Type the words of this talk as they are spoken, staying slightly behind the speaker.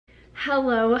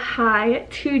Hello, hi.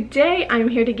 Today I'm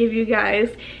here to give you guys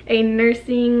a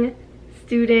nursing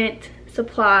student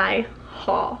supply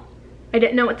haul. I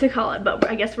didn't know what to call it, but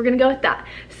I guess we're gonna go with that.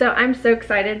 So I'm so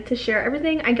excited to share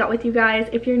everything I got with you guys.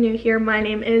 If you're new here, my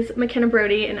name is Makennah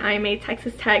Brodie and I'm a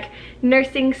Texas Tech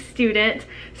nursing student.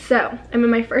 So I'm in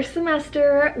my first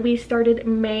semester. We started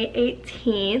May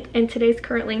 18th and today's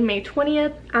currently May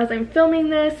 20th as I'm filming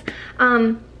this.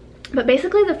 But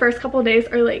basically the first couple of days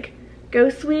are like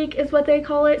Ghost Week is what they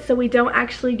call it, so we don't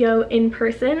actually go in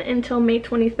person until May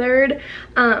 23rd.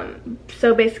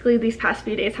 So basically these past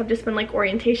few days have just been like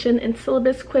orientation and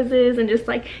syllabus quizzes and just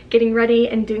like getting ready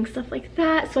and doing stuff like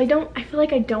that. So I feel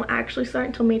like I don't actually start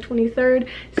until May 23rd.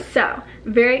 So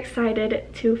very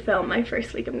excited to film my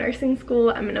first week of nursing school.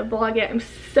 I'm gonna vlog it. I'm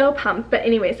so pumped. But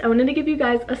anyways, I wanted to give you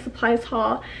guys a supplies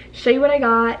haul, show you what I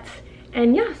got,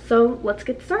 and yeah, so let's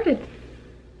get started.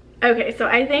 Okay, so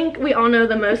I think we all know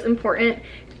the most important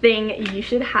thing you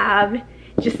should have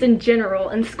just in general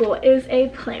in school is a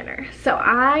planner. So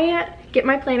I get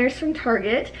my planners from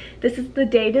Target. This is the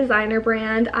Day Designer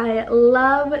brand. I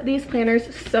love these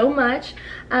planners so much.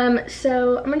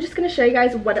 So I'm just gonna show you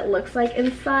guys what it looks like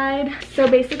inside. So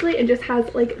basically it just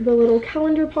has like the little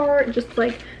calendar part, just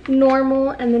like normal,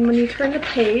 and then when you turn the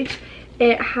page,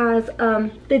 it has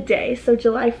the day, so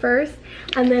July 1st,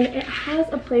 and then it has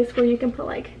a place where you can put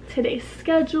like today's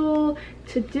schedule,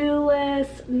 to-do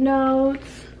list,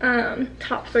 notes,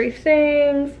 top 3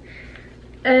 things,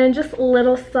 and just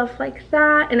little stuff like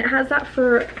that. And it has that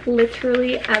for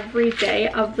literally every day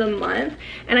of the month.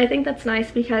 And I think that's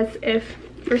nice because if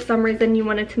for some reason you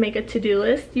wanted to make a to-do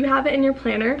list, you have it in your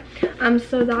planner.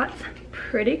 So that's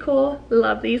pretty cool.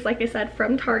 Love these, like I said,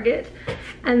 from Target.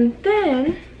 And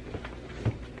then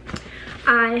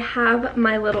I have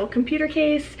my little computer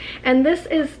case, and this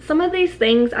is some of these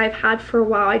things I've had for a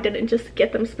while. I didn't just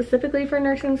get them specifically for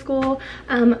nursing school,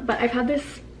 but I've had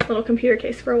this little computer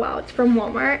case for a while. It's from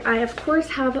Walmart. I of course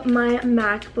have my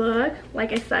MacBook.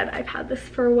 Like I said, I've had this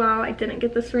for a while. I didn't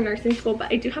get this for nursing school,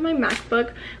 but I do have my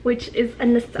MacBook, which is a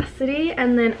necessity.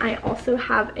 And then I also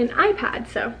have an iPad.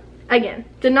 So again,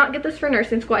 did not get this for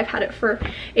nursing school. I've had it for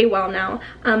a while now.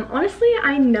 Honestly,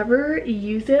 I never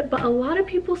use it, but a lot of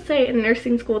people say in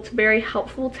nursing school it's very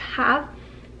helpful to have,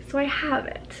 so I have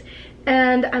it.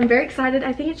 And I'm very excited.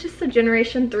 I think it's just a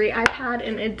Generation 3 iPad,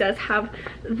 and it does have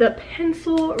the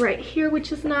pencil right here,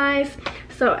 which is nice.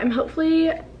 So I'm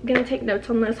hopefully gonna take notes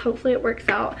on this. Hopefully it works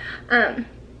out. And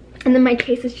then my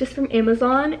case is just from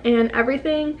Amazon, and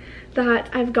everything that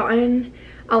I've gotten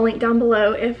I'll link down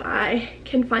below if I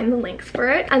can find the links for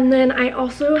it. And then I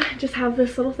also just have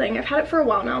this little thing. I've had it for a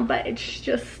while now, but it's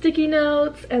just sticky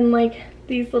notes and like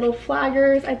these little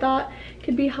flaggers I thought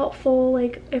could be helpful,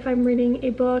 like if I'm reading a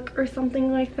book or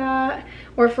something like that,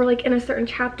 or if we're like in a certain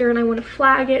chapter and I want to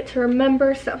flag it to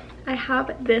remember. So I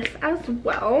have this as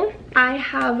well. I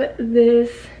have this,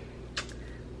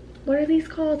 what are these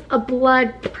called? A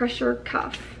blood pressure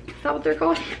cuff. Is that what they're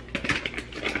called?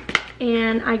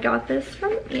 And I got this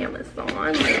from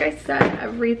Amazon. Like I said,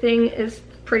 everything is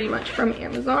pretty much from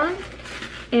Amazon.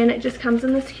 And it just comes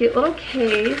in this cute little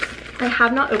case. I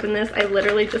have not opened this. I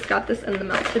literally just got this in the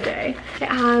mail today. It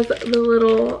has the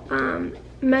little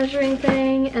measuring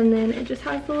thing, and then it just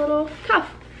has the little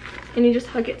cuff. And you just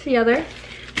hug it together.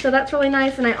 So that's really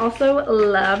nice. And I also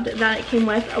loved that it came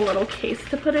with a little case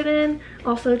to put it in.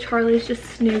 Also, Charlie's just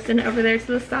snoozing over there to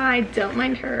the side. Don't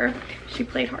mind her. She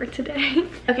played hard today.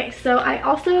 Okay, so I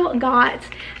also got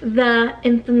the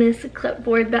infamous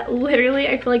clipboard that literally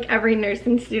I feel like every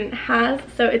nursing student has.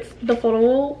 So it's the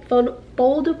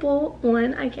foldable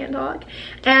one. I can't talk.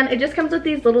 And it just comes with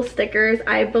these little stickers.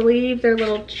 I believe they're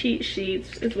little cheat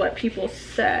sheets is what people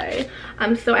say.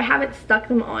 So I haven't stuck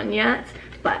them on yet.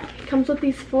 But it comes with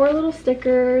these 4 little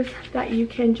stickers that you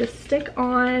can just stick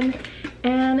on.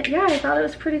 And yeah, I thought it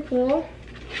was pretty cool.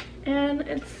 And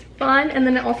it's fun. And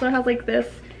then it also has like this,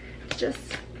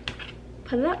 just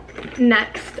put it up.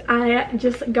 Next, I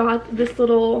just got this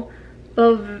little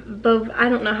I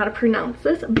don't know how to pronounce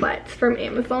this, but it's from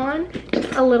Amazon.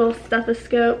 Just a little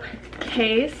stethoscope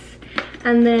case.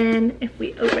 And then if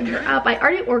we open her up, I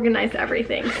already organized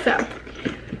everything. So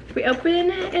if we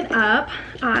open it up,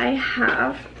 I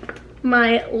have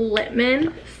my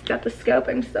Littman stethoscope.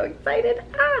 I'm so excited.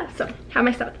 So I have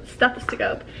my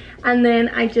stethoscope. And then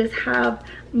I just have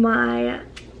my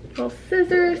little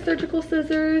scissors, surgical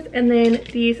scissors, and then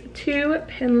these 2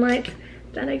 pen lights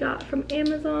that I got from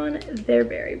Amazon. They're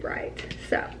very bright.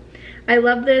 So I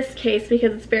love this case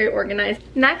because it's very organized.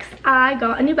 Next, I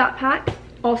got a new backpack.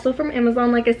 Also from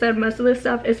Amazon. Like I said, most of this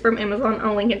stuff is from Amazon.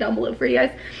 I'll link it down below for you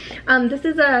guys. This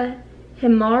is a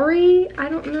Himari. I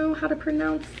don't know how to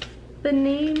pronounce the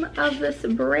name of this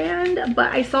brand,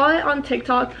 but I saw it on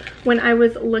TikTok when I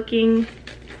was looking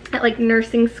at like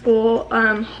nursing school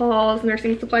hauls,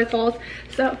 nursing supplies hauls.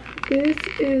 So this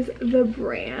is the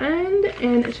brand,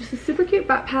 and it's just a super cute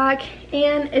backpack,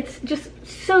 and it's just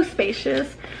so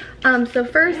spacious. So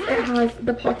first it has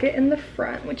the pocket in the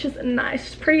front, which is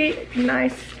nice, pretty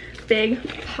nice big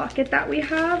pocket that we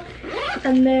have,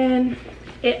 and then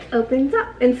it opens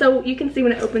up, and so you can see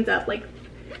when it opens up, like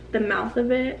the mouth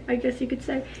of it, I guess you could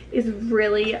say, is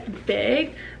really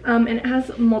big, and it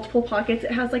has multiple pockets.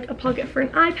 It has like a pocket for an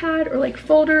iPad or like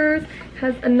folders. It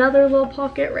has another little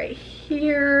pocket right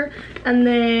here, and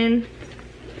then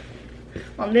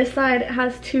on this side it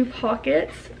has 2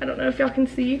 pockets. I don't know if y'all can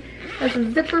see. It has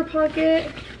a zipper pocket,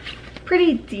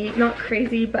 pretty deep, not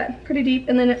crazy, but pretty deep,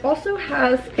 and then it also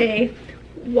has a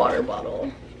water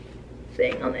bottle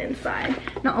thing on the inside.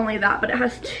 Not only that, but it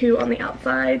has 2 on the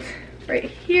outside right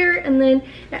here, and then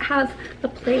it has the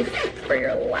place for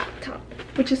your laptop,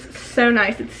 which is so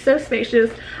nice. It's so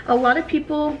spacious. A lot of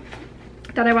people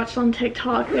that I watched on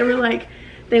TikTok, they were like,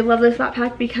 they love this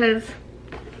backpack because,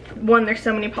 one, there's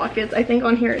so many pockets. I think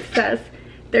on here it says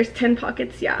there's 10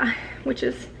 pockets, yeah, which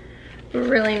is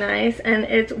really nice, and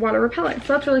it's water repellent,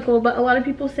 so that's really cool. But a lot of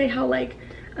people say how like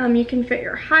you can fit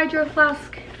your hydro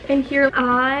flask in here.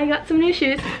 I got some new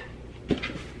shoes.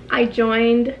 I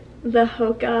joined the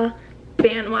Hoka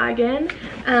bandwagon.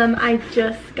 I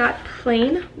just got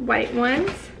plain white ones.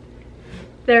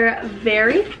 They're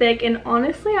very thick, and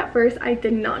honestly at first I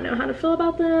did not know how to feel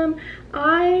about them.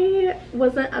 I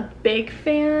wasn't a big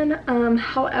fan.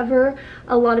 However,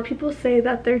 a lot of people say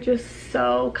that they're just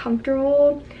so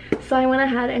comfortable, so I went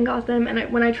ahead and got them,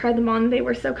 and when I tried them on, they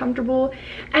were so comfortable,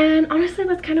 and honestly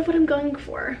that's kind of what I'm going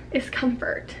for, is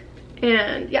comfort.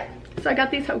 And yeah, so I got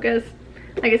these Hokas.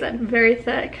 Like I said, very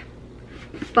thick,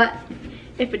 but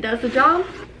if it does the job,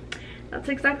 that's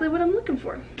exactly what I'm looking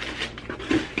for.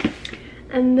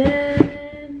 And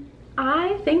then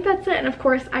I think that's it. And of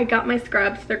course I got my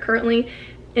scrubs. They're currently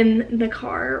in the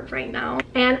car right now,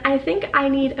 and I think I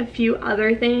need a few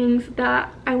other things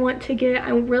that I want to get.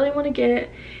 I really want to get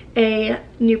a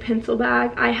new pencil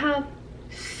bag. I have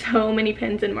so many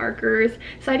pens and markers,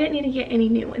 so I didn't need to get any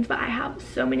new ones, but I have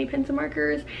so many pens and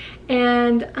markers,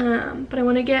 and but I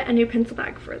want to get a new pencil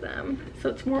bag for them so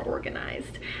it's more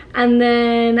organized. And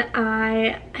then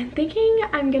I'm thinking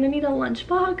I'm gonna need a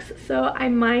lunchbox, so I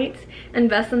might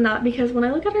invest in that, because when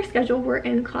I look at our schedule, we're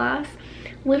in class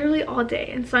literally all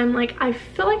day, and so I'm like, I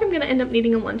feel like I'm gonna end up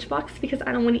needing a lunchbox because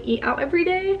I don't want to eat out every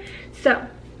day. So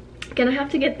gonna have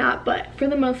to get that, but for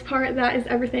the most part that is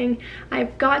everything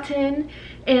I've gotten,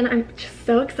 and I'm just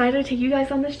so excited to take you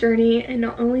guys on this journey. And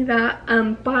not only that,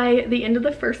 by the end of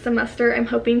the first semester I'm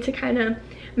hoping to kind of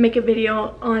make a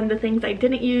video on the things I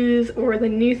didn't use or the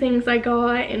new things I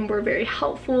got and were very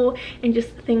helpful, and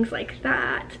just things like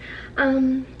that.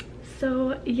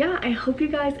 So yeah, I hope you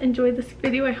guys enjoyed this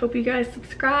video. I hope you guys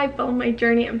subscribe, follow my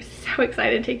journey. I'm so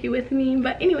excited to take you with me.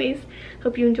 But anyways,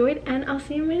 hope you enjoyed, and I'll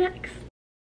see you in my next.